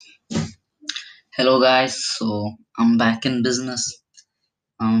Hello guys, so I'm back in business.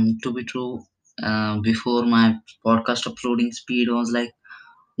 To be true, before my podcast uploading speed was like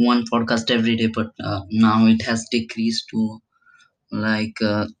one podcast every day, but now it has decreased to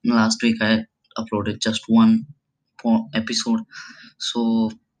last week I uploaded just one episode,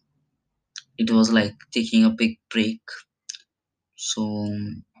 so it was like taking a big break. So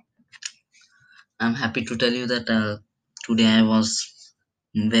I'm happy to tell you that today I was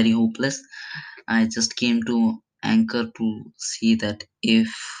very hopeless. I just came to Anchor to see that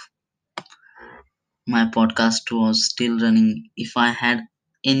if my podcast was still running, if I had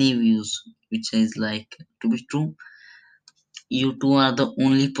any views, which is like, to be true, you two are the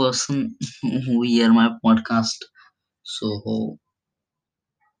only person who hear my podcast. So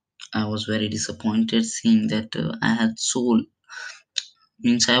I was very disappointed seeing that I had soul.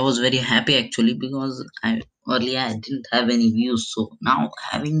 Means I was very happy actually, because I earlier I didn't have any views, so now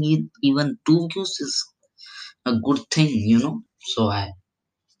having even two views is a good thing. So I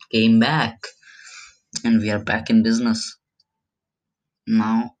came back, and we are back in business.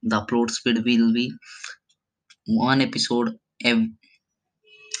 Now the upload speed will be one episode every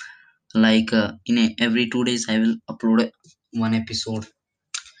 2 days. I will upload one episode.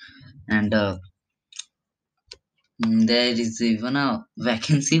 And there is even a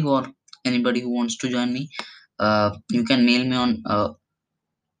vacancy for anybody who wants to join me. You can mail me on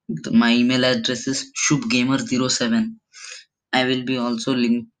my email address is shubgamer07. I will be also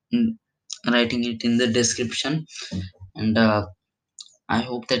writing it in the description. And I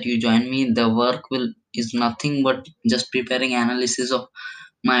hope that you join me. The work will is nothing but just preparing analysis of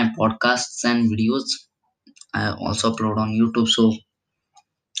my podcasts and videos. I also upload on YouTube. So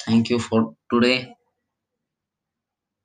thank you for today.